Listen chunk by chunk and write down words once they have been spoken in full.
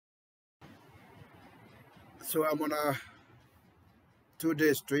So I'm on a 2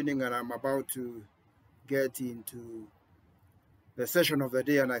 days training and I'm about to get into the session of the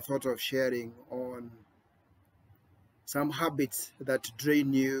day, and I thought of sharing on some habits that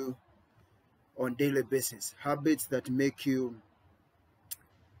drain you on daily basis, habits that make you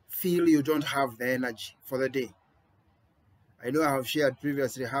feel you don't have the energy for the day. I know I have shared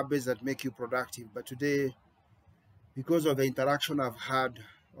previously habits that make you productive, but today, because of the interaction I've had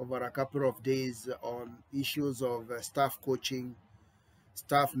over a couple of days on issues of staff coaching,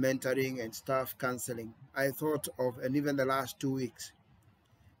 staff mentoring, and staff counseling, I thought of, and even the last 2 weeks,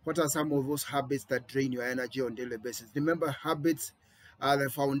 what are some of those habits that drain your energy on a daily basis? Remember, habits are the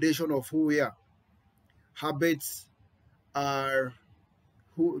foundation of who we are. Habits are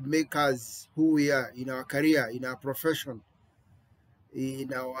who make us who we are in our career, in our profession,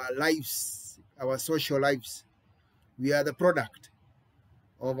 in our lives, our social lives. We are the product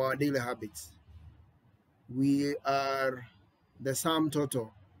of our daily habits. We are the sum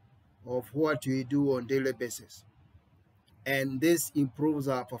total of what we do on a daily basis. And this improves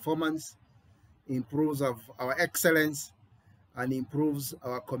our performance, improves our excellence, and improves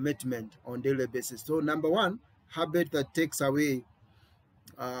our commitment on a daily basis. So number one, habit that takes away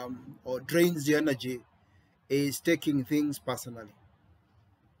or drains the energy is taking things personally.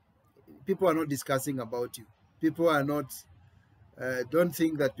 People are not discussing about you. People are not, don't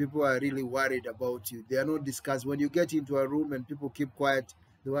think that people are really worried about you. They are not discussing. When you get into a room and people keep quiet,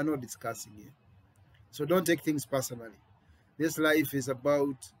 they are not discussing you. So don't take things personally. This life is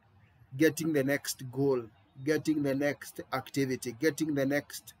about getting the next goal, getting the next activity, getting the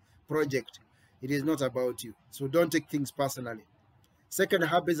next project. It is not about you. So don't take things personally. Second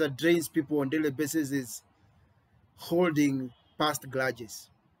habit that drains people on a daily basis is holding past grudges.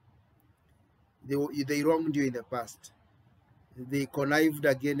 They wronged you in the past. They connived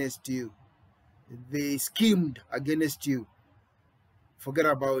against you. They schemed against you. Forget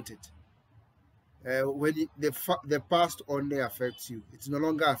about it. When the past only affects you, it's no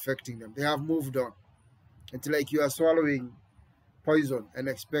longer affecting them. They have moved on. It's like you are swallowing poison and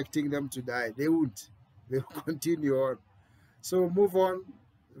expecting them to die. They won't. They will continue on. So move on.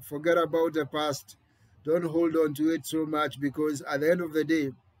 Forget about the past. Don't hold on to it so much, because at the end of the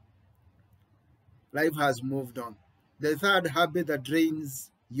day, life has moved on. The third habit that drains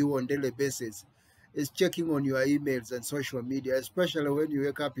you on a daily basis is checking on your emails and social media, especially when you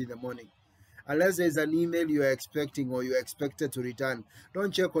wake up in the morning. Unless there's an email you are expecting or you are expected to return,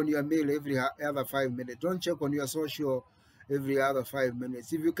 don't check on your mail every other 5 minutes. Don't check on your social every other 5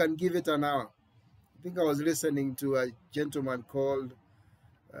 minutes. If you can give it an hour. I think I was listening to a gentleman called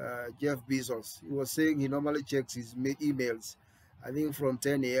Jeff Bezos. He was saying he normally checks his emails, I think from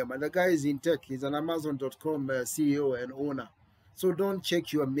 10 a.m. And the guy is in tech. He's an Amazon.com CEO and owner. So don't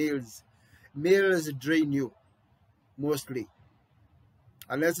check your mails. Mails drain you mostly.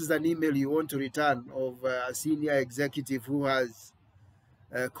 Unless it's an email you want to return of a senior executive who has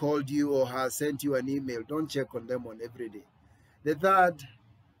called you or has sent you an email. Don't check on them on every day. The third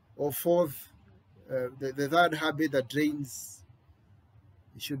or fourth, the third habit that drains,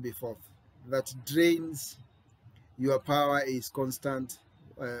 it should be fourth, that drains your power is constant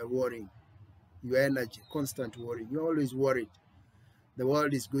worrying. Your energy, constant worrying. You're always worried. The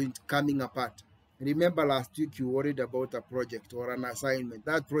world is coming apart. Remember last week you worried about a project or an assignment.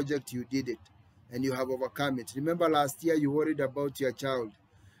 That project you did it and you have overcome it. Remember last year you worried about your child,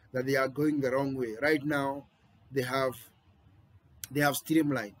 that they are going the wrong way. Right now they have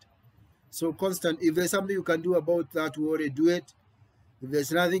streamlined. So constant, if there's something you can do about that worry, do it. If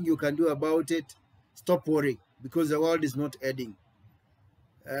there's nothing you can do about it, stop worrying, because the world is not ending.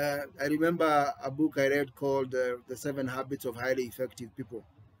 I remember a book I read called The 7 Habits of Highly Effective People.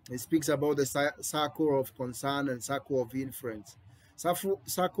 It speaks about the circle of concern and circle of influence.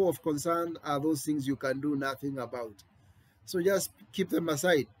 Circle of concern are those things you can do nothing about. So just keep them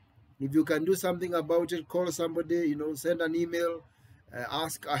aside. If you can do something about it, call somebody, send an email,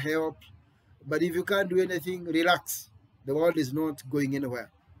 ask a help. But if you can't do anything, relax. The world is not going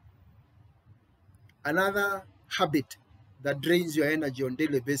anywhere. Another habit that drains your energy on a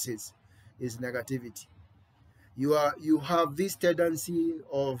daily basis is negativity. You have this tendency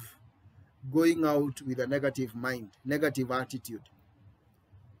of going out with a negative mind, negative attitude,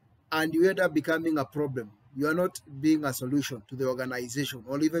 and you end up becoming a problem. You are not being a solution to the organization,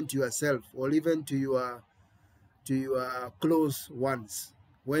 or even to yourself, or even to your close ones.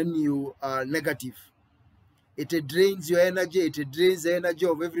 When you are negative, it drains your energy, it drains the energy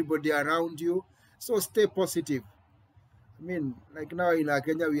of everybody around you. So stay positive. I mean, like now in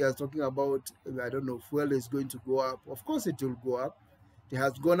Kenya, we are talking about, I don't know, fuel is going to go up. Of course it will go up. It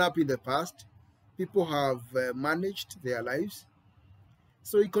has gone up in the past. People have managed their lives.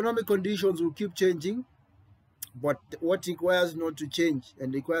 So economic conditions will keep changing, but what requires not to change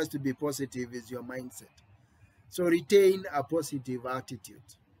and requires to be positive is your mindset. So retain a positive attitude.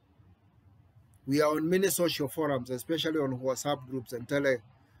 We are on many social forums, especially on WhatsApp groups and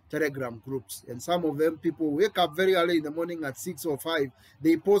Telegram groups. And some of them, people wake up very early in the morning at 6 or 5.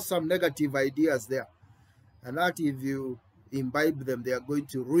 They post some negative ideas there. And that if you imbibe them, they are going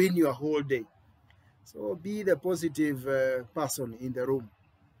to ruin your whole day. So be the positive person in the room.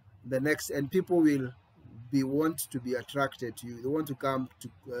 And people will want to be attracted to you. They want to come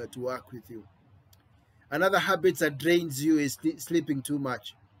to work with you. Another habit that drains you is sleeping too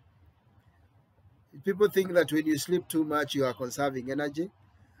much. People think that when you sleep too much, you are conserving energy,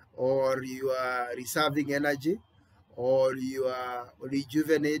 or you are reserving energy, or you are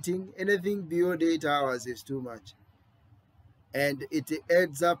rejuvenating. Anything beyond 8 hours is too much. And it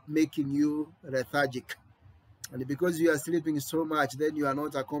ends up making you lethargic. And because you are sleeping so much, then you are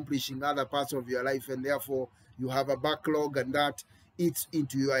not accomplishing other parts of your life, and therefore you have a backlog, and that eats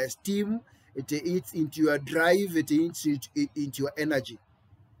into your esteem, it eats into your drive, it eats into your energy.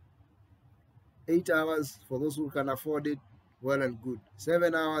 8 hours, for those who can afford it, well and good.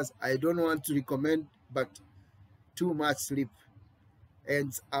 7 hours, I don't want to recommend, but too much sleep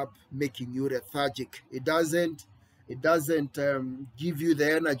ends up making you lethargic. It doesn't give you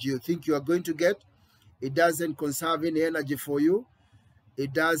the energy you think you are going to get. It doesn't conserve any energy for you.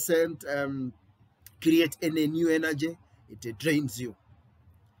 It doesn't create any new energy. It drains you.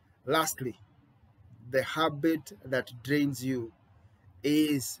 Lastly, the habit that drains you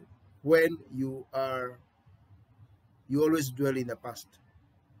is when you always dwell in the past.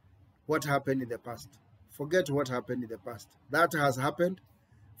 What happened in the past? Forget what happened in the past. That has happened.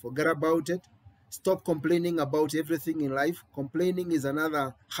 Forget about it. Stop complaining about everything in life. Complaining is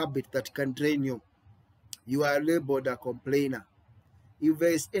another habit that can drain you. You are labeled a complainer. If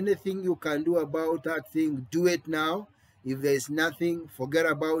there is anything you can do about that thing, do it now. If there is nothing, forget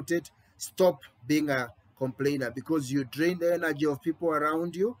about it. Stop being a complainer, because you drain the energy of people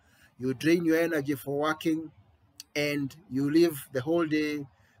around you. You drain your energy for working, and you live the whole day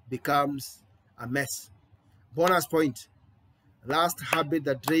becomes a mess. Bonus point. Last habit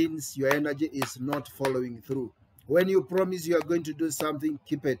that drains your energy is not following through. When you promise you are going to do something,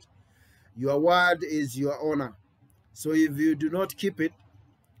 keep it. Your word is your honor. So if you do not keep it,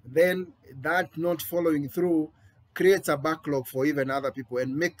 then that not following through creates a backlog for even other people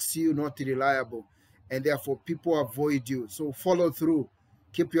and makes you not reliable. And therefore, people avoid you. So follow through.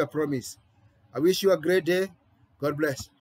 Keep your promise. I wish you a great day. God bless.